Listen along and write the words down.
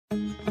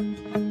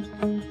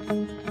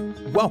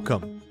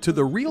Welcome to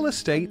the Real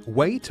Estate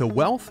Way to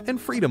Wealth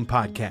and Freedom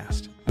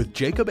podcast with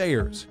Jacob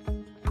Ayers,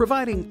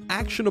 providing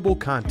actionable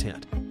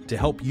content to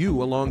help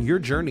you along your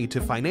journey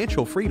to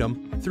financial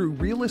freedom through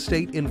real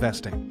estate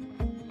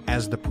investing.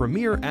 As the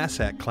premier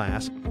asset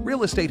class,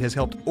 real estate has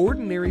helped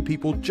ordinary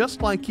people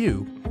just like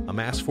you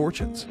amass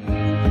fortunes.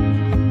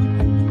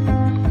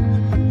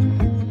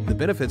 The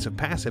benefits of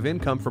passive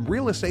income from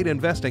real estate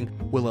investing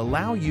will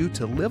allow you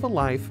to live a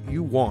life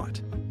you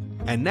want.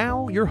 And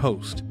now your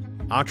host,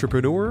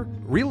 entrepreneur,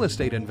 real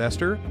estate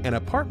investor, and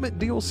apartment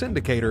deal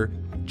syndicator,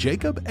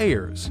 Jacob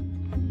Ayers.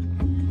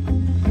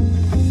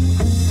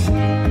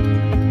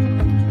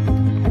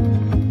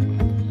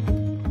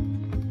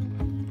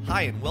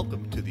 Hi, and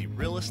welcome to the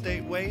Real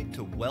Estate Way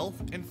to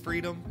Wealth and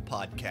Freedom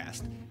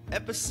podcast,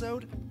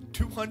 episode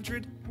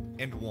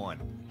 201.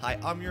 Hi,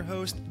 I'm your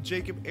host,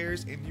 Jacob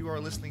Ayers, and you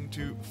are listening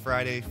to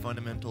Friday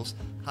Fundamentals.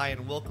 Hi,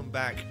 and welcome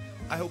back.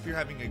 I hope you're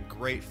having a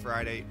great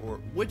Friday, or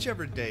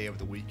whichever day of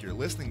the week you're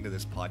listening to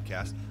this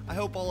podcast. I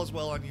hope all is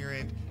well on your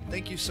end.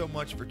 Thank you so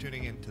much for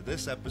tuning in to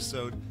this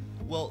episode.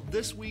 Well,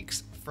 this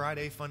week's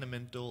Friday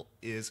Fundamental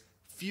is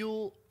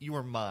Fuel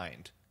Your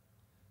Mind.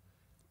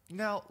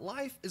 Now,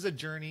 life is a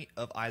journey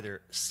of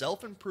either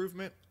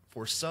self-improvement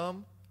for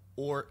some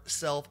or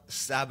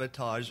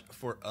self-sabotage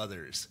for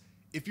others.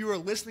 If you are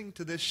listening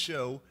to this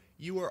show,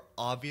 you are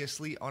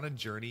obviously on a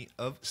journey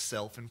of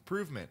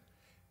self-improvement.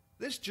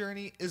 This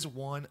journey is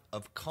one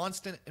of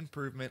constant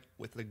improvement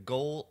with the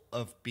goal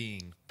of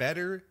being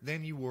better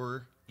than you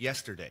were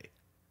yesterday.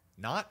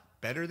 Not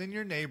better than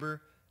your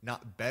neighbor,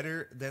 not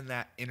better than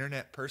that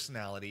internet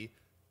personality,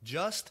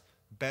 just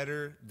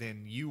better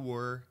than you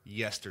were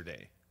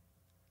yesterday.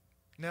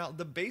 Now,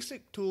 the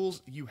basic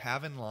tools you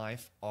have in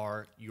life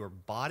are your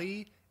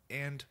body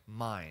and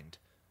mind.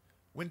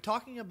 When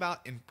talking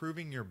about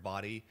improving your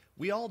body,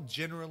 we all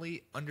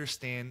generally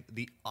understand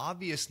the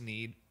obvious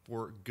need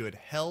for good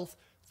health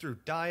through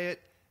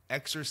diet,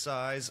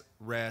 exercise,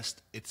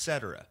 rest,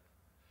 etc.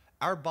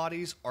 Our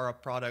bodies are a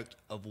product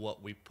of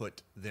what we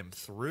put them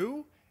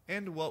through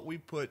and what we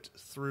put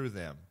through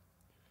them.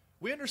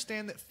 We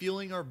understand that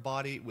fueling our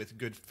body with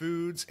good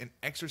foods and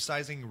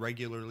exercising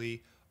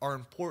regularly are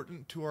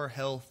important to our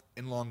health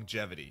and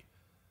longevity.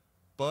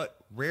 But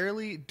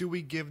rarely do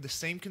we give the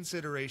same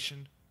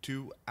consideration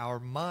to our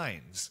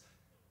minds.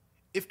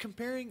 If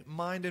comparing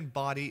mind and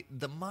body,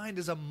 the mind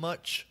is a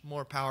much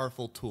more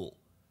powerful tool.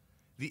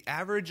 The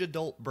average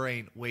adult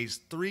brain weighs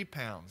 3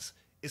 pounds,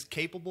 is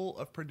capable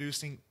of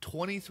producing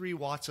 23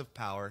 watts of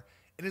power,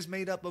 and is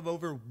made up of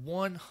over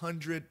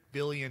 100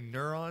 billion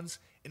neurons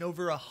and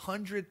over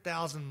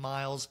 100,000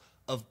 miles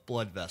of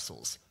blood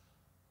vessels.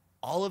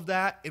 All of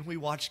that, and we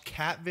watch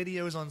cat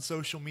videos on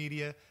social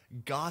media,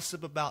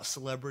 gossip about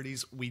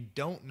celebrities we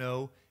don't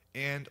know,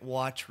 and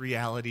watch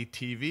reality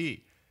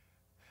TV.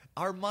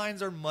 Our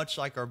minds are much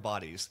like our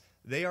bodies.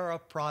 They are a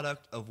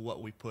product of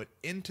what we put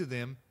into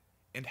them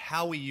and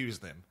how we use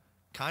them,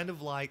 kind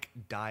of like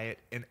diet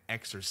and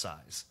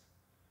exercise.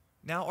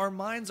 Now, our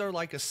minds are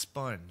like a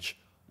sponge.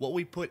 What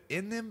we put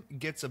in them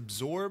gets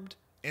absorbed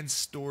and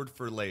stored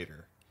for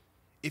later.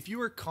 If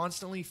you are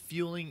constantly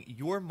fueling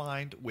your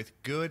mind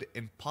with good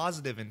and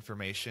positive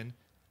information,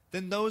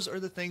 then those are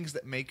the things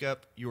that make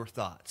up your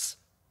thoughts.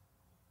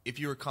 If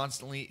you are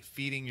constantly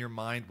feeding your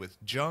mind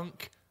with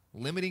junk,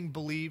 limiting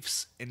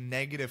beliefs, and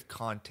negative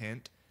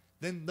content,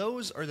 then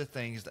those are the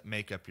things that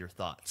make up your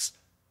thoughts.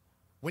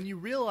 When you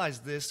realize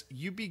this,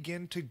 you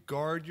begin to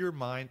guard your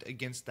mind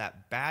against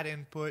that bad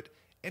input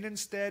and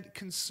instead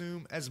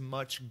consume as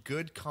much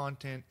good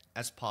content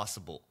as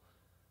possible.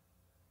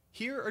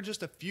 Here are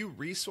just a few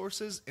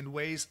resources and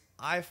ways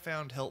I've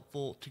found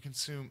helpful to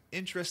consume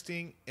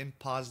interesting and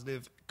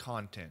positive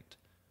content.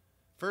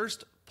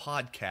 First,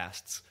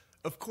 podcasts.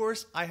 Of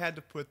course, I had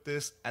to put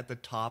this at the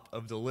top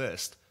of the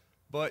list,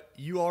 but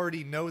you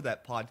already know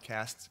that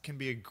podcasts can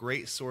be a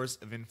great source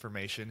of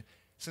information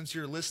since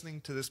you're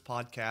listening to this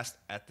podcast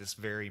at this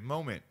very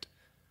moment.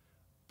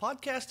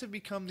 Podcasts have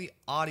become the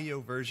audio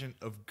version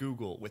of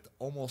Google, with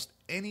almost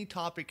any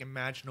topic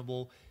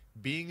imaginable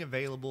being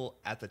available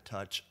at the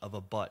touch of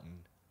a button.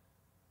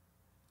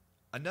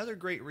 Another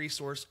great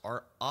resource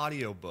are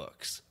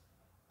audiobooks.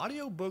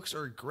 Audiobooks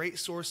are a great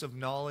source of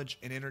knowledge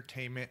and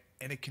entertainment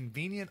and a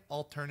convenient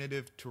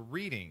alternative to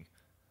reading.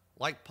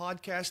 Like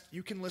podcasts,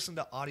 you can listen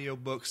to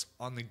audiobooks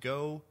on the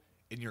go,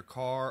 in your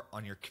car,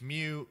 on your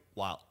commute,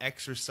 while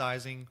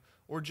exercising,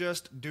 or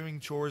just doing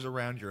chores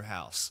around your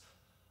house.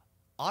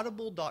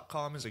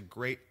 Audible.com is a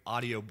great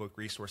audiobook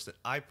resource that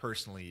I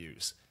personally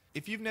use.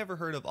 If you've never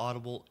heard of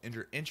Audible and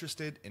you're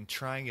interested in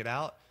trying it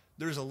out,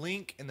 there's a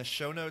link in the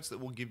show notes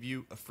that will give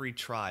you a free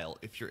trial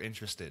if you're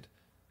interested.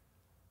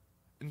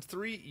 And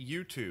 3,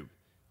 YouTube.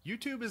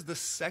 YouTube is the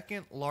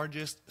second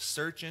largest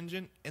search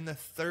engine and the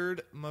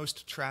third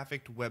most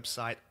trafficked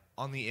website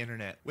on the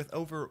internet, with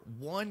over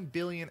 1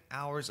 billion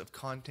hours of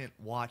content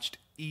watched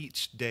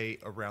each day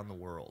around the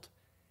world.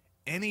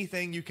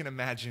 Anything you can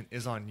imagine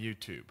is on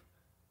YouTube.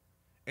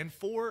 And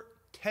 4,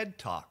 TED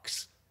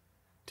Talks.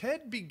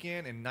 TED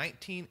began in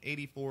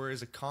 1984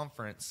 as a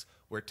conference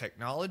where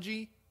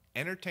technology,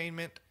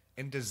 entertainment,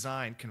 and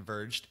design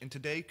converged, and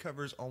today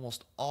covers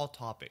almost all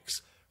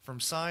topics, from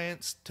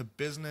science to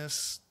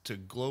business to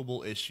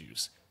global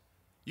issues.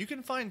 You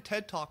can find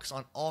TED Talks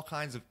on all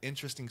kinds of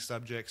interesting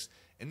subjects,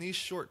 and these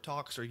short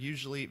talks are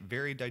usually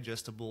very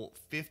digestible,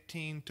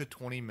 15 to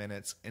 20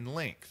 minutes in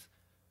length.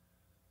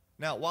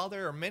 Now, while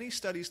there are many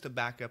studies to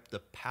back up the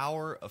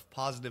power of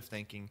positive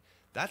thinking,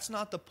 that's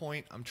not the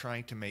point I'm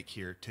trying to make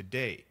here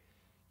today.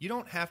 You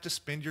don't have to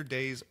spend your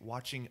days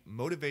watching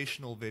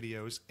motivational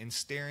videos and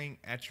staring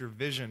at your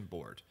vision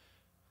board.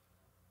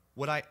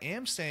 What I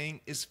am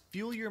saying is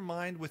fuel your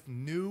mind with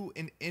new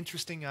and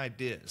interesting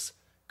ideas,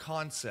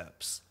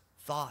 concepts,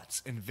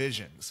 thoughts, and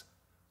visions.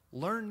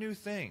 Learn new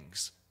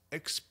things.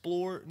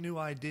 Explore new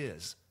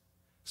ideas.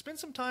 Spend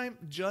some time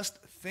just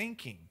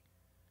thinking.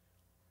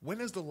 When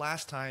is the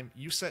last time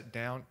you sat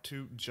down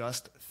to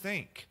just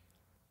think?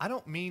 I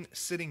don't mean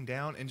sitting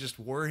down and just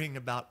worrying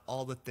about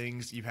all the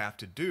things you have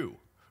to do.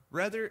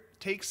 Rather,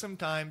 take some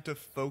time to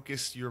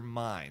focus your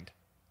mind.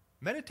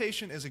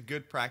 Meditation is a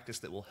good practice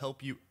that will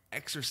help you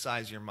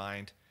exercise your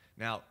mind.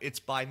 Now,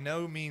 it's by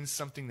no means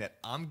something that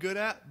I'm good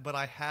at, but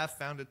I have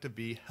found it to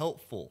be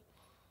helpful.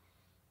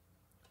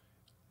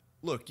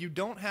 Look, you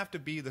don't have to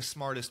be the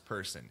smartest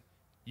person.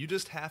 You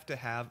just have to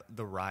have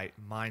the right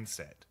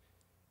mindset.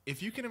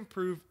 If you can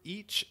improve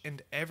each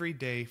and every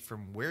day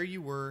from where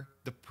you were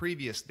the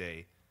previous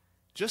day,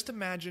 just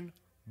imagine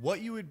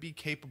what you would be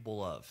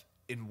capable of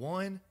in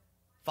 1,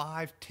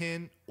 5,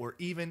 10, or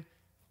even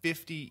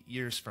 50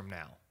 years from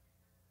now.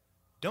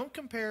 Don't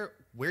compare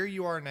where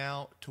you are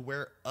now to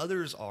where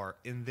others are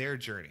in their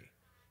journey.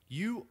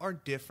 You are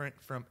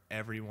different from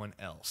everyone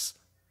else.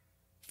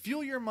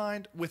 Fuel your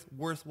mind with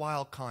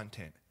worthwhile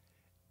content.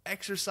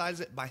 Exercise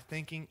it by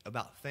thinking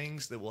about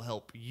things that will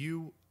help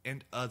you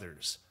and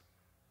others.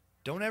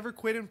 Don't ever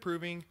quit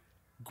improving,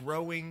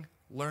 growing,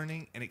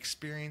 learning, and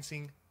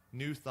experiencing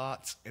new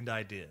thoughts and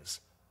ideas.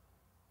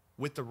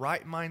 With the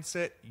right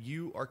mindset,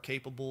 you are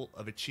capable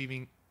of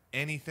achieving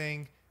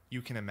anything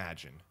you can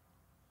imagine.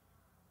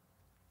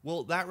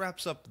 Well, that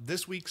wraps up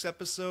this week's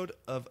episode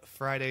of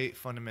Friday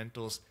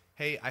Fundamentals.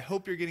 Hey, I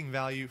hope you're getting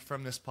value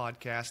from this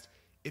podcast.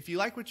 If you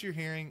like what you're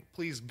hearing,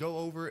 please go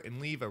over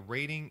and leave a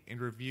rating and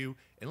review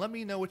and let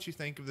me know what you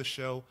think of the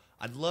show.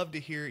 I'd love to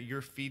hear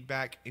your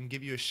feedback and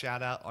give you a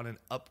shout out on an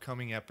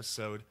upcoming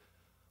episode.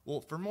 Well,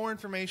 for more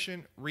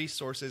information,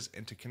 resources,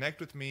 and to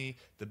connect with me,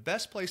 the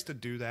best place to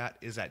do that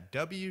is at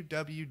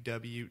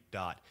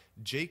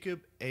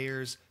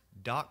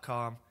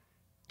www.jacobayers.com.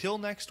 Till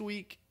next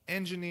week,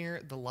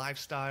 engineer the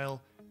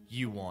lifestyle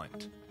you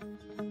want.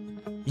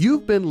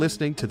 You've been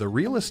listening to the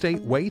Real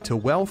Estate Way to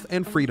Wealth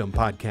and Freedom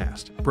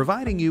podcast,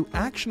 providing you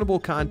actionable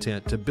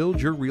content to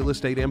build your real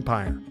estate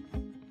empire.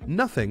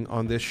 Nothing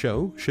on this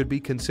show should be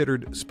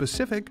considered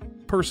specific,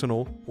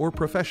 personal, or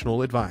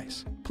professional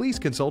advice. Please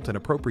consult an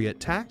appropriate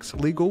tax,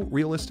 legal,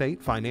 real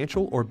estate,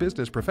 financial, or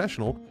business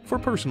professional for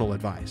personal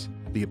advice.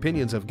 The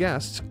opinions of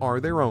guests are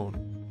their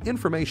own.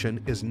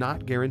 Information is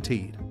not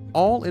guaranteed.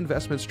 All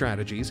investment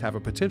strategies have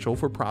a potential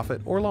for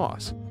profit or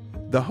loss.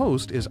 The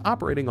host is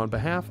operating on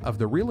behalf of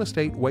the Real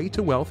Estate Way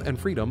to Wealth and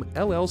Freedom,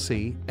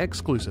 LLC,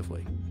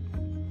 exclusively.